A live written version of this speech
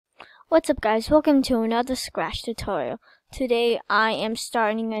What's up guys, welcome to another Scratch tutorial. Today I am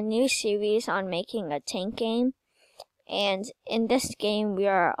starting a new series on making a tank game, and in this game we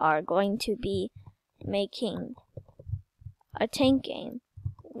are going to be making a tank game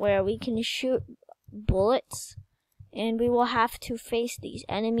where we can shoot bullets, and we will have to face these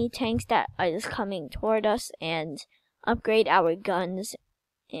enemy tanks that are just coming toward us and upgrade our guns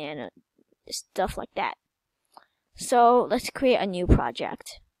and stuff like that. So let's create a new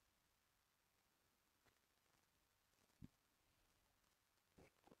project.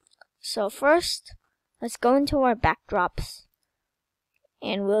 So first, let's go into our backdrops,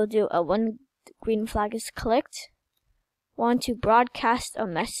 and we'll do a when the green flag is clicked, want to broadcast a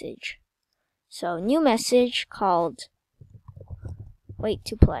message. So new message called wait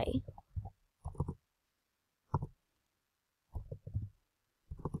to play.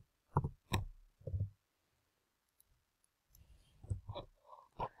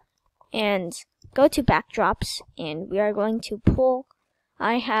 And go to backdrops, and we are going to pull.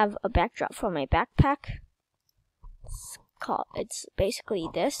 I have a backdrop for my backpack. It's basically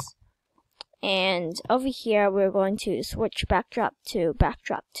this. And over here, we're going to switch backdrop to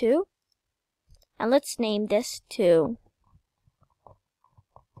backdrop 2. And let's name this to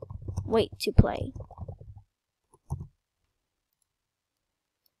wait to play.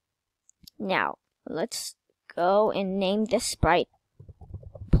 Now, let's go and name this sprite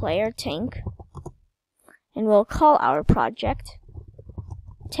player tank. And we'll call our project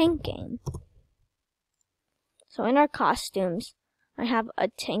tank game. So in our costumes, I have a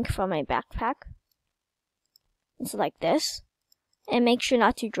tank from my backpack. It's like this. And make sure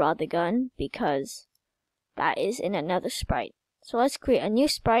not to draw the gun because that is in another sprite. So let's create a new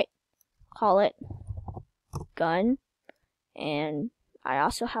sprite, call it gun. And I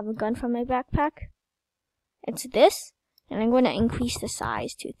also have a gun from my backpack. It's this, and I'm going to increase the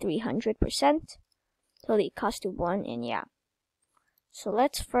size to 300% so that it costs to 1, and yeah. So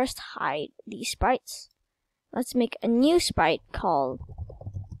let's first hide these sprites. Let's make a new sprite called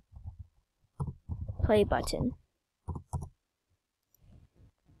play button.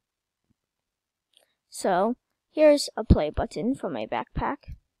 So here's a play button for my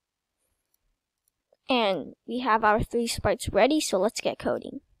backpack. And we have our 3 sprites ready, so let's get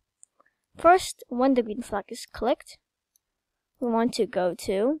coding. First, when the green flag is clicked, we want to go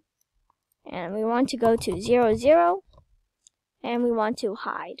to 0, 0. And we want to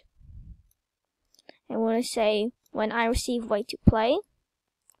hide. And we want to say, when I receive wait to play,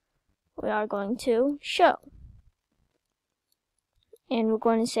 we are going to show. And we're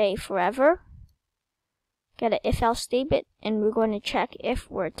going to say forever, get an if-else statement, and we're going to check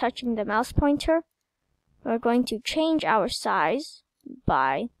if we're touching the mouse pointer. We're going to change our size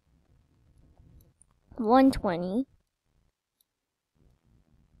by 120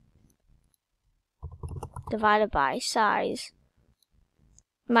 divided by size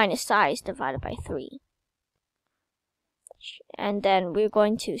minus size divided by 3. And then we're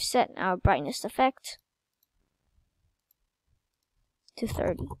going to set our brightness effect to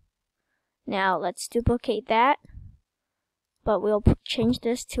 30. Now let's duplicate that, but we'll change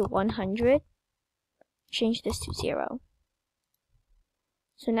this to 100, change this to 0.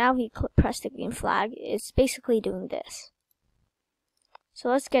 So now if we press the green flag, it's basically doing this. So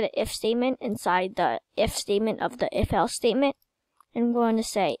let's get an if statement inside the if statement of the if-else statement. And we're going to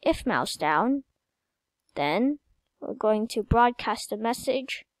say if mouse down, then we're going to broadcast a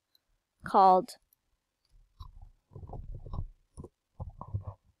message called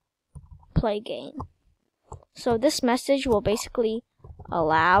play game. So this message will basically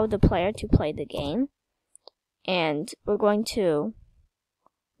allow the player to play the game. And we're going to,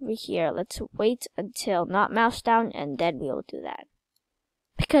 over here, let's wait until not mouse down, and then we will do that.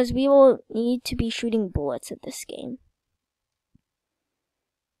 Because we will need to be shooting bullets at this game.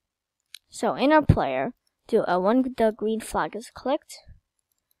 So in our player, do a when the green flag is clicked.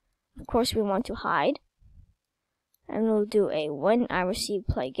 Of course, we want to hide. And we'll do a when I receive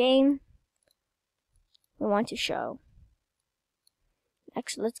play game. We want to show.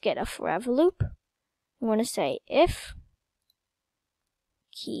 Next, let's get a forever loop. We want to say if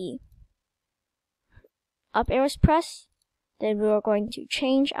key up arrow is pressed, then we are going to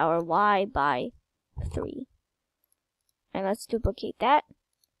change our y by 3. And let's duplicate that.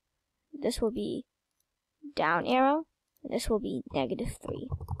 This will be down arrow, and this will be -3.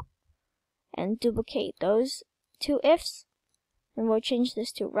 And duplicate those 2 ifs, and we'll change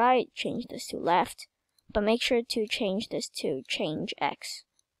this to right, change this to left, but make sure to change this to change x.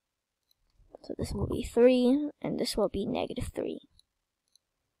 So this will be 3, and this will be -3.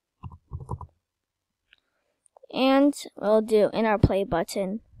 And we'll do in our play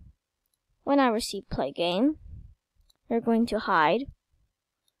button when I receive play game, we're going to hide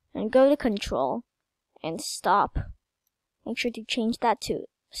and go to control and stop. Make sure to change that to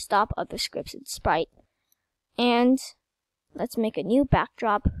stop other scripts in Sprite. And let's make a new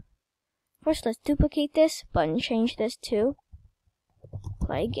backdrop. First, let's duplicate this, but change this to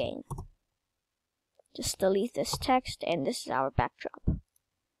play game. Just delete this text, and this is our backdrop.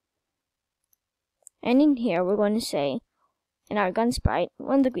 And in here, we're going to say, in our gun sprite,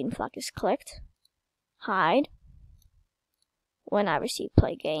 when the green flag is clicked, hide, when I receive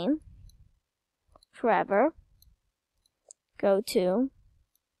play game, forever, go to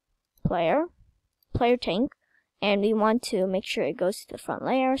player tank, and we want to make sure it goes to the front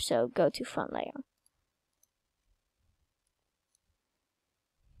layer, so go to front layer.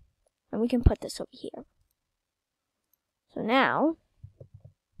 And we can put this over here. So now,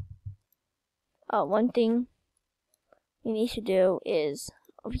 one thing we need to do is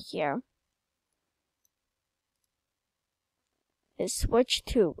over here is switch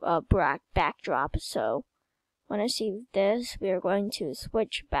to a backdrop. So when I see this, we are going to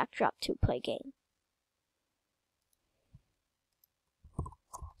switch backdrop to play game.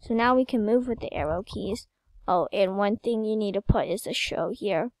 So now we can move with the arrow keys. Oh, and one thing you need to put is a show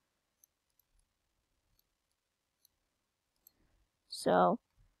here. So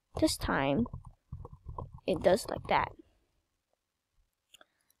this time it does like that.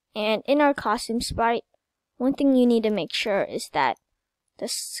 And in our costume sprite, one thing you need to make sure is that the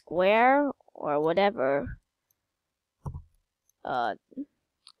square or whatever,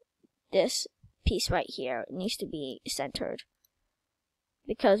 this piece right here needs to be centered,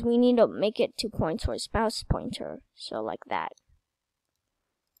 because we need to make it to point towards mouse pointer, so like that.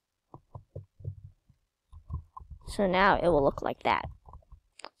 So now it will look like that.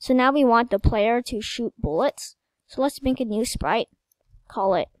 So now we want the player to shoot bullets. So let's make a new sprite,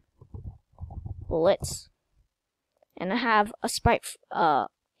 call it bullets. And I have a sprite, a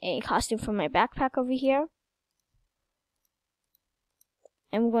costume from my backpack over here.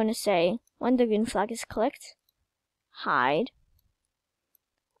 And we're going to say, when the green flag is clicked, hide.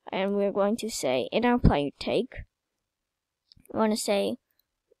 And we're going to say, in our player take, we're going to say,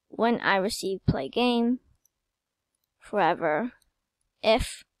 when I receive play game, forever,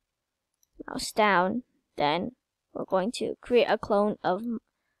 if, mouse down, then we're going to create a clone of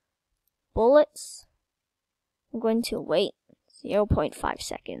bullets. I'm going to wait 0.5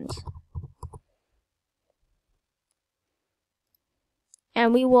 seconds.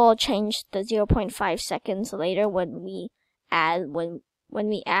 And we will change the 0.5 seconds later when we add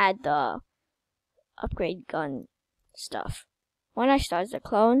the upgrade gun stuff. When I start the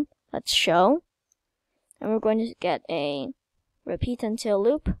clone, let's show. And we're going to get a repeat until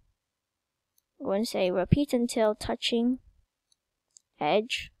loop. We're going to say repeat until touching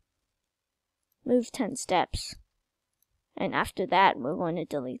edge. Move 10 steps. And after that, we're going to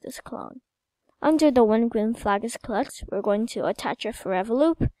delete this clone. Under the when green flag is clicked, we're going to attach a forever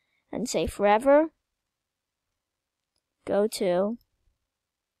loop and say forever, go to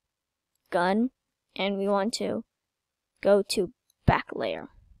gun, and we want to go to back layer.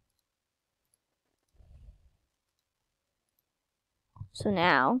 So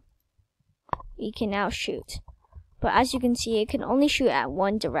now, we can now shoot. But as you can see, it can only shoot at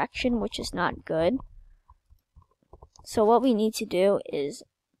one direction, which is not good. So what we need to do is,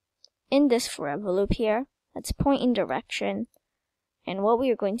 in this forever loop here, let's point in direction. And what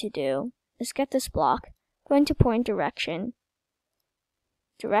we are going to do is get this block, going to point direction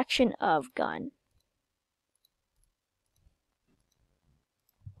of gun.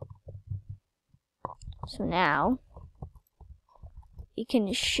 So now, you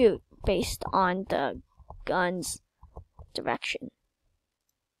can shoot based on the gun's direction.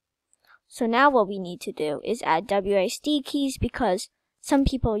 So now what we need to do is add WASD keys, because some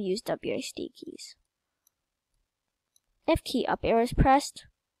people use WASD keys. If key up arrow is pressed,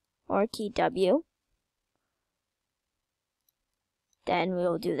 or key W, then we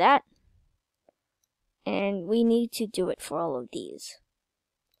will do that. And we need to do it for all of these.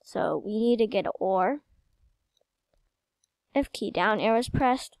 So we need to get an OR. If key down arrow is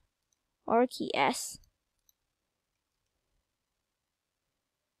pressed, or key S.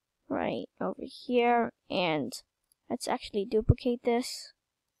 Right over here, and let's actually duplicate this.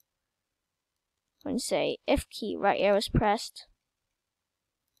 I'm going to say if key right arrow is pressed,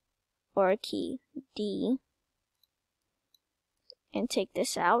 or key D, and take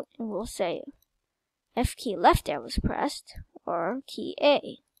this out, and we'll say if key left arrow is pressed, or key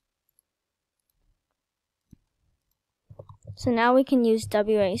A. So now we can use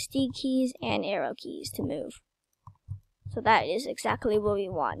WASD keys and arrow keys to move. So that is exactly what we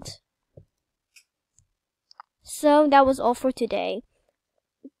want. So that was all for today.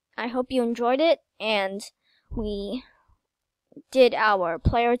 I hope you enjoyed it, and we did our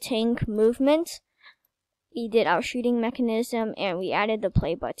player tank movement. We did our shooting mechanism, and we added the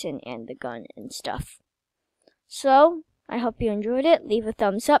play button and the gun and stuff. So, I hope you enjoyed it. Leave a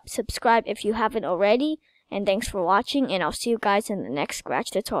thumbs up, subscribe if you haven't already, and thanks for watching, and I'll see you guys in the next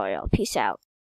Scratch tutorial. Peace out.